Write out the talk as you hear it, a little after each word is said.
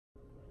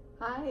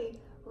Hi,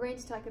 we're going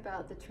to talk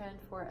about the trend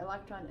for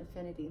electron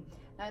affinity.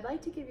 Now I'd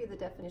like to give you the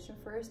definition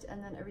first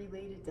and then a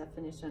related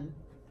definition.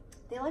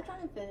 The electron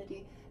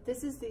affinity,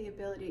 this is the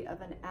ability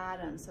of an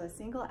atom, so a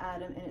single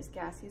atom in its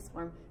gaseous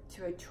form,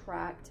 to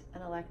attract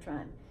an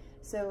electron.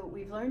 So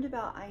we've learned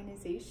about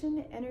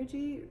ionization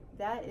energy.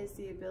 That is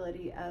the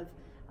ability of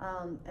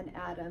an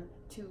atom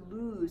to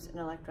lose an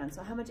electron.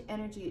 So how much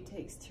energy it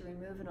takes to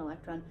remove an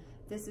electron.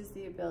 This is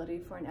the ability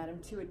for an atom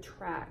to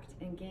attract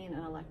and gain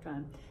an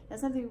electron. Now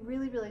something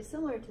really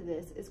similar to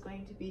this is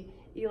going to be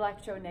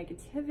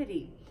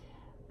electronegativity.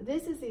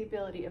 This is the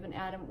ability of an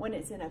atom when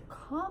it's in a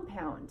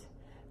compound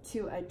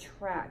to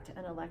attract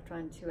an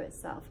electron to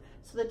itself.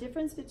 So the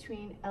difference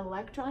between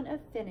electron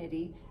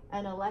affinity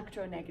and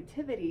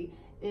electronegativity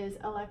is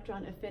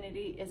electron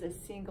affinity is a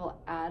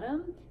single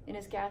atom in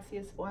its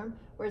gaseous form,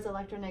 whereas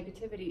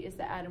electronegativity is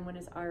the atom when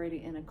it's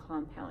already in a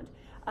compound.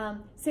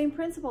 Same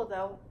principle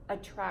though,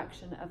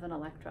 attraction of an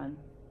electron.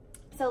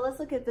 So let's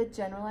look at the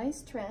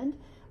generalized trend.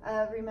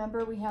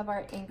 Remember, we have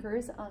our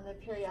anchors on the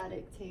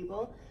periodic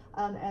table.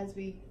 As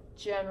we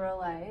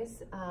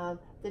generalize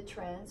the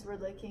trends, we're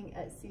looking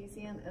at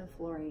cesium and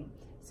fluorine.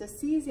 So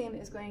cesium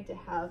is going to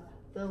have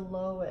the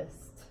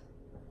lowest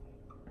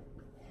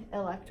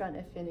electron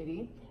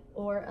affinity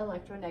or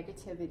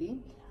electronegativity,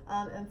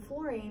 and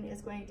fluorine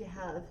is going to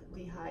have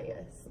the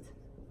highest.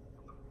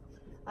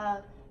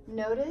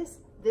 Notice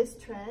this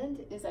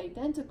trend is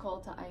identical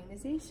to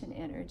ionization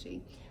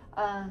energy,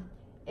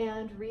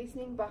 and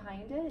reasoning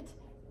behind it,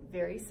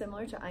 very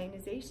similar to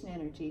ionization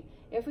energy.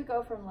 If we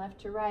go from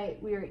left to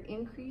right, we are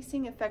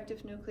increasing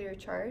effective nuclear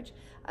charge,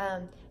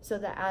 so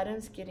the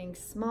atom's getting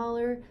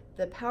smaller,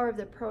 the power of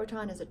the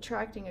proton is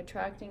attracting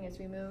as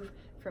we move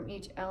from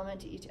each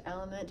element to each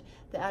element.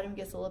 The atom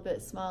gets a little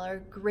bit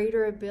smaller,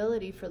 greater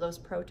ability for those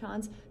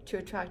protons to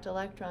attract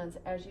electrons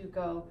as you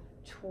go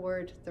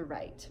toward the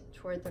right.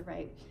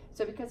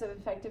 So because of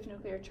effective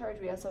nuclear charge,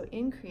 we also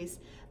increase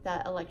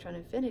that electron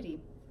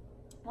affinity.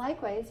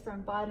 Likewise,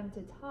 from bottom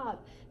to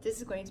top, this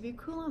is going to be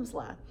Coulomb's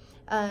law.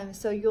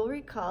 So you'll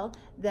recall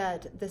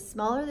that the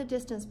smaller the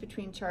distance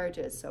between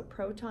charges, so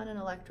proton and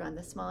electron,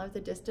 the smaller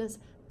the distance,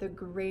 the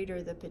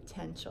greater the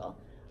potential.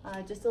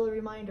 Just a little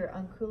reminder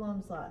on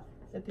Coulomb's law,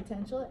 the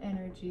potential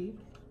energy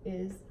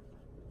is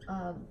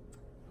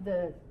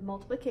the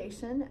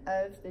multiplication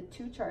of the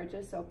two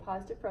charges, so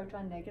positive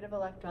proton, negative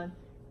electron,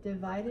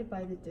 divided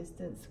by the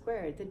distance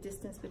squared, the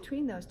distance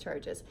between those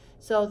charges.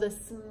 So the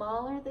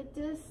smaller the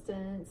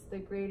distance, the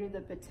greater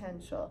the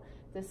potential.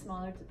 The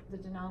smaller the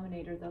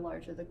denominator, the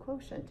larger the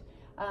quotient.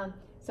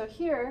 So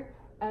here,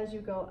 as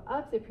you go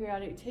up the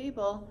periodic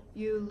table,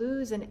 you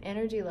lose an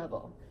energy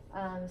level.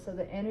 So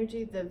the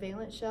energy, the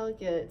valence shell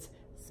gets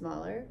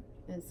smaller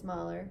and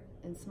smaller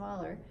and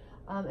smaller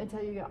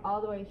until you get all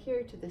the way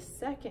here to the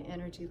second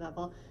energy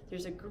level.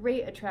 There's a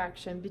great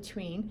attraction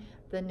between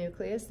the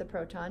nucleus, the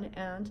proton,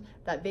 and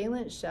that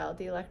valence shell,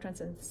 the electrons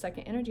in the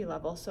second energy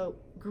level. So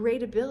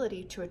great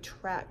ability to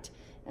attract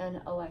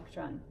an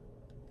electron.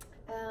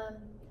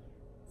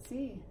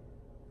 See.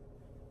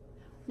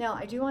 Now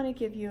I do want to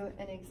give you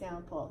an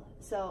example.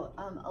 So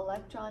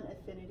electron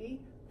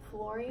affinity,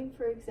 fluorine,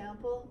 for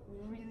example,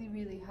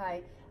 really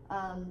high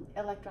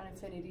electron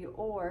affinity,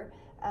 or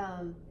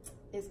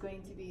is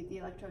going to be the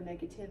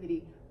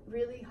electronegativity,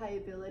 really high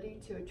ability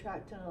to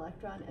attract an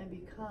electron and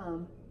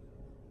become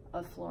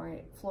a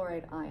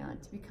fluoride ion,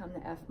 to become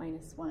the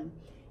F-1.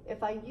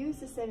 If I use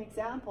the same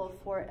example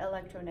for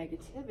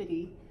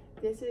electronegativity,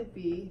 this would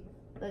be,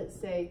 let's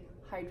say,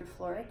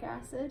 hydrofluoric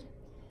acid.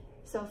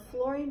 So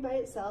fluorine by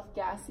itself,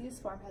 gaseous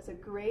form, has a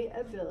great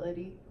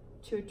ability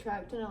to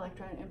attract an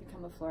electron and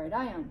become a fluoride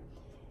ion.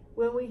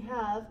 When we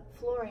have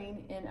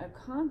fluorine in a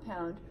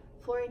compound,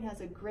 fluorine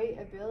has a great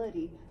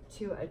ability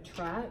to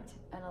attract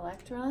an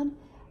electron,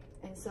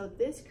 and so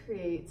this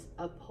creates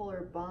a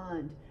polar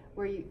bond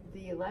where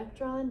the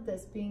electron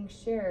that's being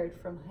shared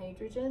from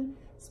hydrogen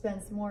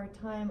spends more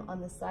time on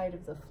the side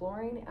of the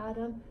fluorine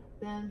atom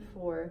than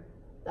for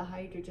the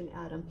hydrogen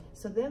atom.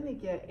 So then we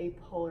get a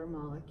polar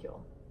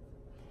molecule.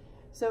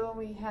 So when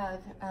we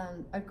have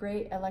a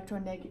great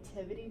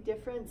electronegativity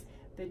difference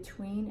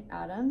between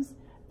atoms,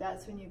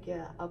 that's when you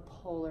get a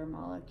polar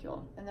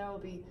molecule. And there will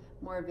be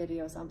more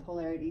videos on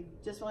polarity.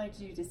 Just wanted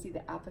you to see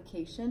the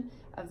application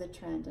of the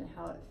trend and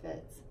how it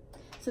fits.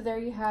 So there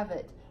you have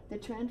it, the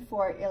trend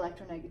for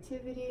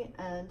electronegativity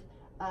and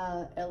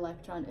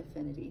electron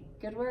affinity.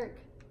 Good work.